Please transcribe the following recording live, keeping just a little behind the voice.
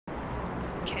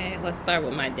Okay, let's start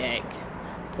with my deck.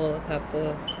 Pull a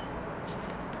couple.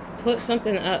 Put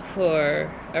something up for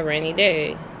a rainy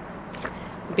day.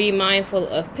 Be mindful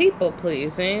of people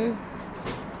pleasing.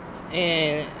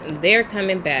 And they're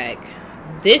coming back.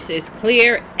 This is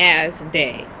clear as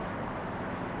day.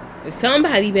 If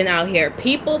somebody been out here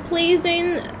people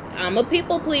pleasing, I'm a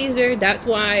people pleaser. That's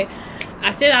why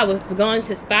I said I was going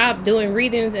to stop doing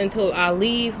readings until I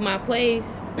leave my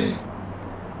place.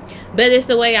 But it's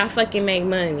the way I fucking make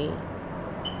money.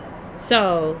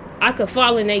 So I could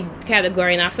fall in a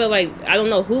category, and I feel like, I don't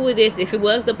know who it is. If it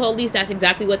was the police, that's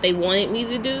exactly what they wanted me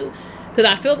to do. Because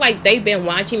I feel like they've been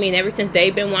watching me, and ever since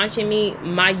they've been watching me,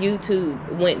 my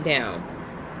YouTube went down.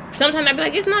 Sometimes I'd be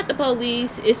like, it's not the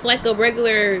police. It's like a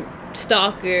regular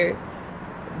stalker.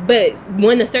 But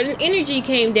when a certain energy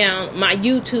came down, my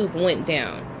YouTube went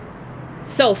down.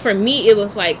 So for me, it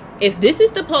was like, if this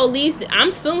is the police,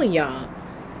 I'm suing y'all.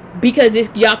 Because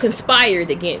y'all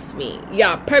conspired against me.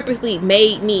 Y'all purposely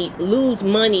made me lose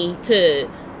money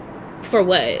for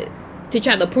what? To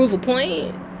try to prove a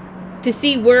point? To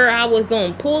see where I was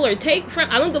going to pull or take from?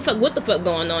 I don't give a fuck what the fuck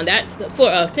going on. That's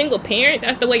for a single parent.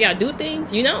 That's the way y'all do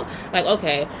things, you know? Like,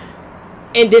 okay.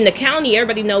 And then the county,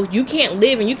 everybody knows you can't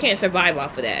live and you can't survive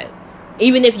off of that.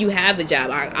 Even if you have a job.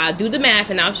 I'll do the math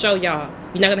and I'll show y'all.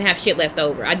 You're not going to have shit left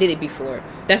over. I did it before.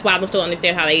 That's why I don't still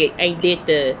understand how they did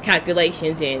the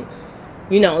calculations. And,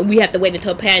 you know, we have to wait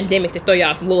until pandemics to throw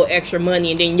y'all some little extra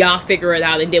money. And then y'all figure it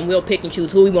out. And then we'll pick and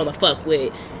choose who we want to fuck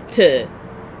with. To,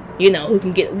 you know, who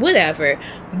can get whatever.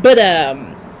 But,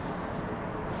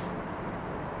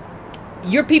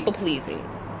 you're people pleasing.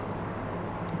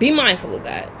 Be mindful of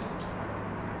that.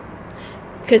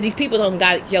 Because these people don't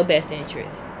got your best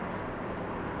interest.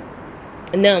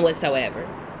 None whatsoever.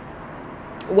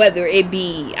 Whether it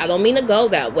be, I don't mean to go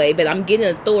that way, but I'm getting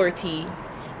authority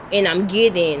and I'm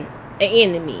getting an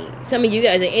enemy. Some of you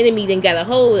guys, an enemy then got a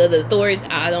hold of the authority.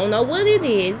 I don't know what it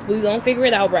is. We're going to figure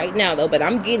it out right now though, but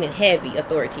I'm getting heavy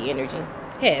authority energy.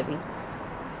 Heavy.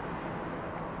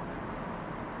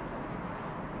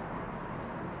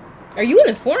 Are you an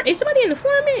informant? Is somebody an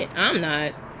informant? I'm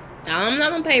not. I'm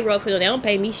not on payroll for them. They don't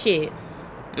pay me shit.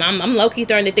 I'm low-key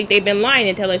starting to think they've been lying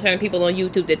and telling certain people on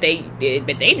YouTube that they did,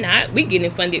 but they not. We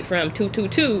getting funded from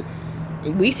 222.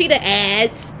 We see the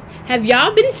ads. Have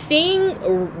y'all been seeing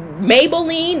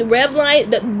Maybelline,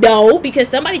 Revline? No, because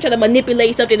somebody trying to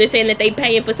manipulate something and saying that they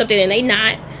paying for something and they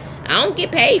not. I don't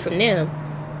get paid from them.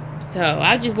 So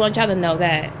I just want y'all to know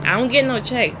that. I don't get no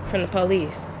check from the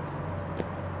police.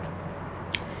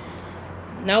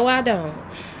 No, I don't.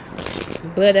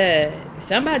 But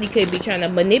somebody could be trying to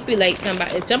manipulate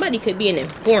somebody. Somebody could be an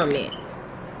informant.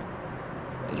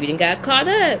 You done got caught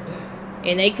up.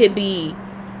 And they could be,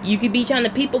 you could be trying to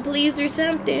people please or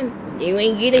something. You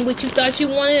ain't getting what you thought you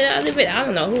wanted out of it. I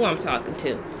don't know who I'm talking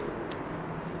to.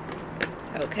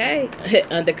 Okay.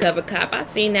 Undercover cop. I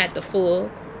seen that the full.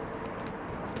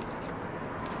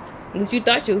 What you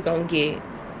thought you was gonna get.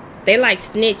 They like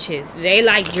snitches. They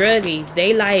like druggies.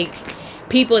 They like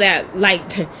people that like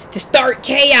to start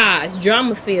chaos,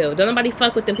 drama filled. Don't nobody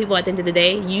fuck with them people at the end of the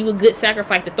day. You a good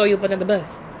sacrifice to throw you up under the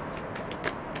bus.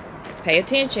 Pay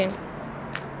attention.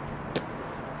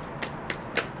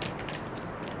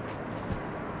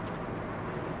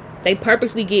 They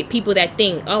purposely get people that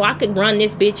think, oh, I could run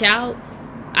this bitch out.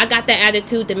 I got that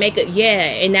attitude to make it, yeah,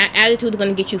 and that attitude is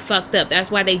going to get you fucked up. That's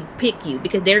why they pick you,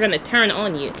 because they're going to turn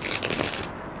on you.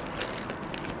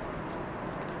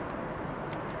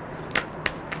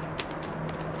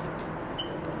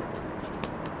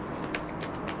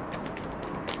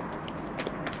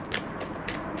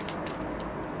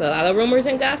 A lot of rumors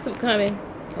and gossip coming.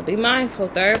 So be mindful.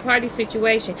 Third party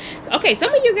situation. Okay,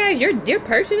 some of you guys, your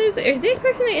person is their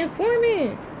person an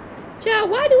informant?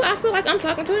 Child, why do I feel like I'm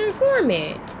talking to an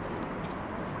informant?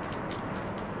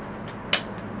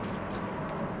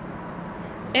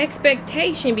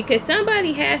 Expectation, because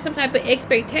somebody has some type of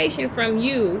expectation from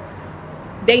you.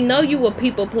 They know you a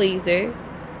people pleaser.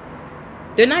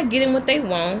 They're not getting what they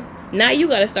want. Now you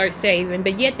gotta start saving,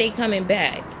 but yet they coming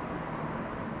back.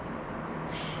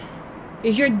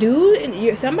 Is your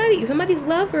dude, somebody's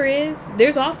lover is.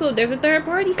 There's a third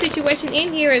party situation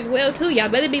in here as well too. Y'all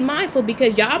better be mindful,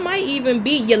 because y'all might even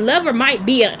be, your lover might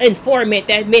be an informant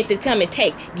that's meant to come and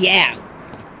take you out.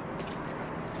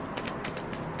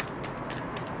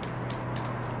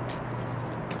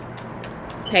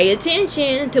 Pay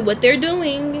attention to what they're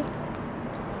doing.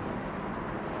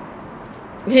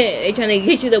 They're trying to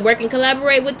get you to work and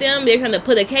collaborate with them. They're trying to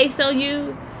put a case on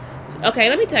you. Okay,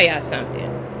 let me tell y'all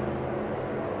something.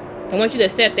 I want you to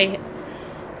accept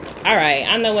Alright,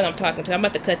 I know what I'm talking to. I'm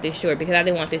about to cut this short because I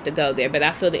didn't want this to go there. But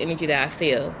I feel the energy that I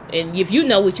feel. And if you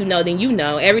know what you know, then you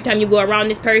know. Every time you go around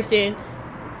this person,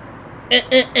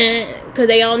 because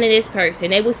they own this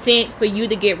person. They were sent for you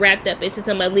to get wrapped up into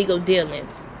some illegal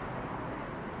dealings.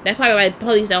 That's probably why the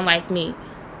police don't like me.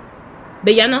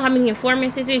 But y'all know how many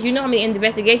informants this is? You know how many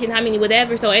investigations, how many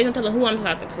whatever. So I ain't gonna tell who I'm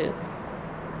talking to.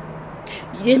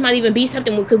 This might even be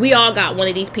something because we all got one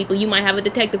of these people. You might have a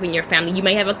detective in your family. You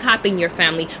may have a cop in your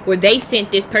family where they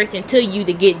sent this person to you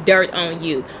to get dirt on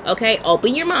you. Okay?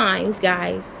 Open your minds,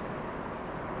 guys.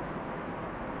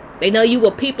 They know you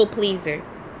a people pleaser.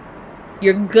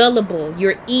 You're gullible.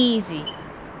 You're easy.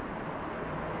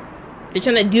 They're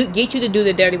trying to get you to do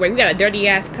the dirty work. We got a dirty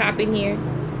ass cop in here.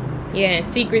 Yeah, and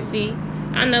secrecy.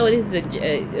 I know this is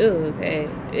okay.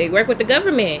 They work with the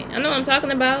government. I know what I'm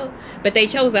talking about. But they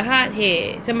chose a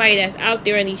hothead. Somebody that's out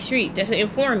there in these streets. That's an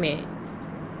informant.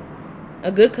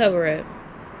 A good cover-up.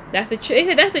 That's the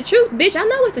truth. That's the truth, bitch. I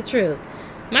know it's the truth.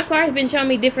 My car has been showing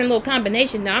me different little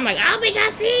combinations now. I'm like, oh, bitch, I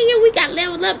see you. We got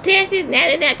level up tested.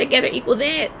 That and that together equal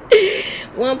that.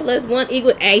 1 + 1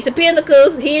 = Ace of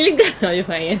Pentacles. Here you go. You're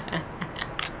playing.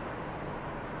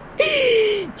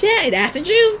 Chad, that's the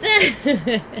truth.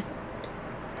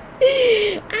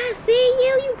 I see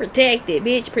you. You protected,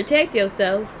 bitch. Protect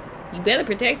yourself. You better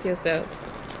protect yourself.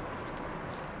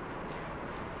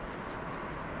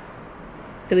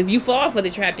 Because if you fall for the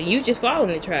trap, then you just fall in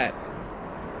the trap.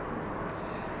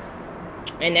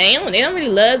 And they don't really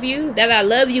love you. That I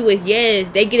love you is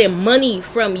yes. They getting money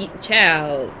from you,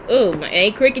 child. Oh, my,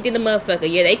 ain't cricket in the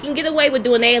motherfucker. Yeah, they can get away with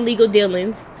doing their illegal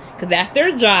dealings. Because that's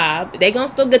their job. They gonna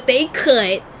still get they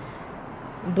cut.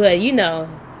 But, you know,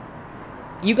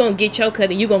 you gonna get your cut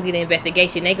and you gonna get an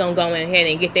investigation. They gonna go in ahead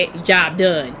and get that job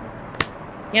done.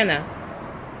 You know.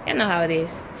 You know how it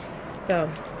is.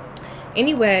 So,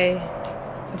 anyway,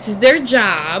 this is their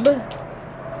job.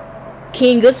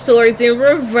 King of Swords in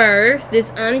reverse.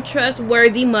 This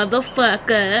untrustworthy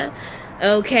motherfucker.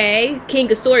 Okay,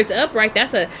 King of Swords upright.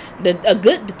 That's a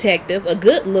good detective, a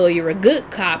good lawyer, a good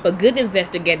cop, a good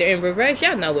investigator. In reverse,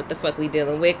 y'all know what the fuck we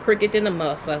dealing with. Crooked in a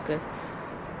motherfucker.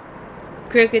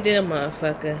 Crooked in a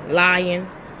motherfucker. Lying.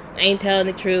 Ain't telling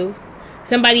the truth.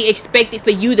 Somebody expected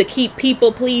for you to keep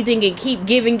people pleasing and keep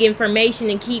giving information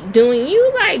and keep doing.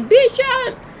 You like, bitch,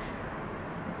 y'all.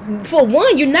 For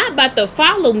one, you're not about to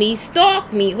follow me,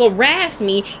 stalk me, harass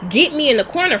me, get me in the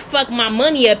corner, fuck my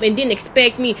money up, and then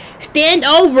expect me stand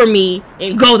over me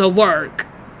and go to work.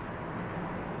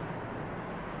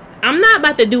 I'm not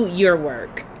about to do your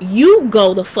work. You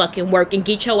go to fucking work and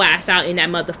get your ass out in that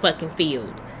motherfucking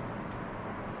field.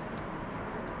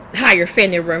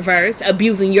 Hierophant in reverse,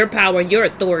 abusing your power and your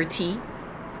authority.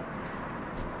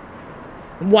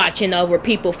 Watching over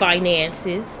people's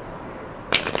finances.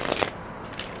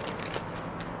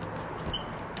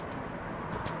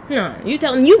 No, you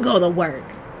tell them you go to work.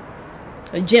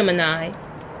 A Gemini.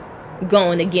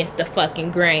 Going against the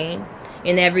fucking grain.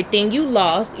 And everything you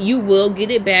lost, you will get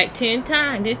it back 10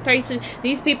 times.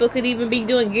 These people could even be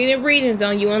getting readings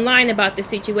on you and lying about the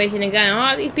situation. And got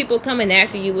all these people coming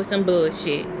after you with some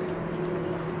bullshit.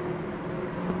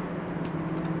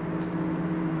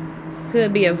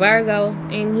 Could be a Virgo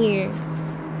in here.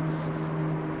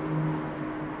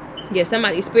 Yeah,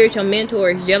 somebody's spiritual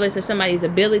mentor is jealous of somebody's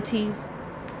abilities.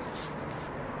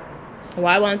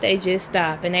 Why won't they just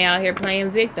stop? And they out here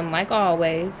playing victim like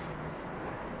always.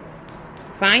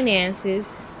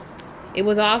 Finances. It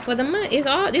was all for the money. It's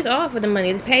all for the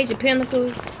money. The Page of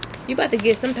Pentacles. You about to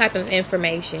get some type of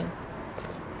information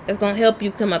that's gonna help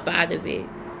you come up out of it.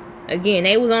 Again,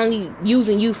 they was only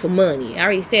using you for money. I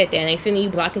already said that. And they sending you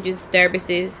blockages,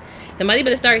 disturbances. Somebody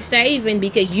better start saving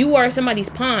because you are somebody's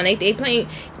pawn. They play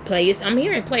it. I'm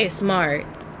hearing play it smart.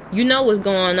 You know what's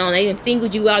going on. They done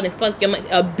singled you out and fucked your money.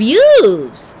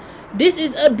 Abuse. This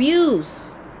is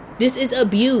abuse. This is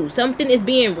abuse. Something is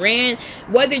being ran.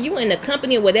 Whether you in a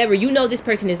company or whatever, you know this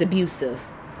person is abusive.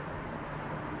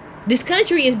 This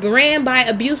country is ran by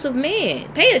abusive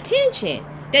men. Pay attention.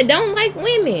 That don't like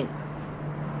women.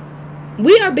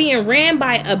 We are being ran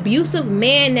by abusive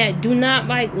men that do not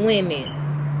like women.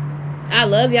 I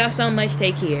love y'all so much.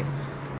 Take care.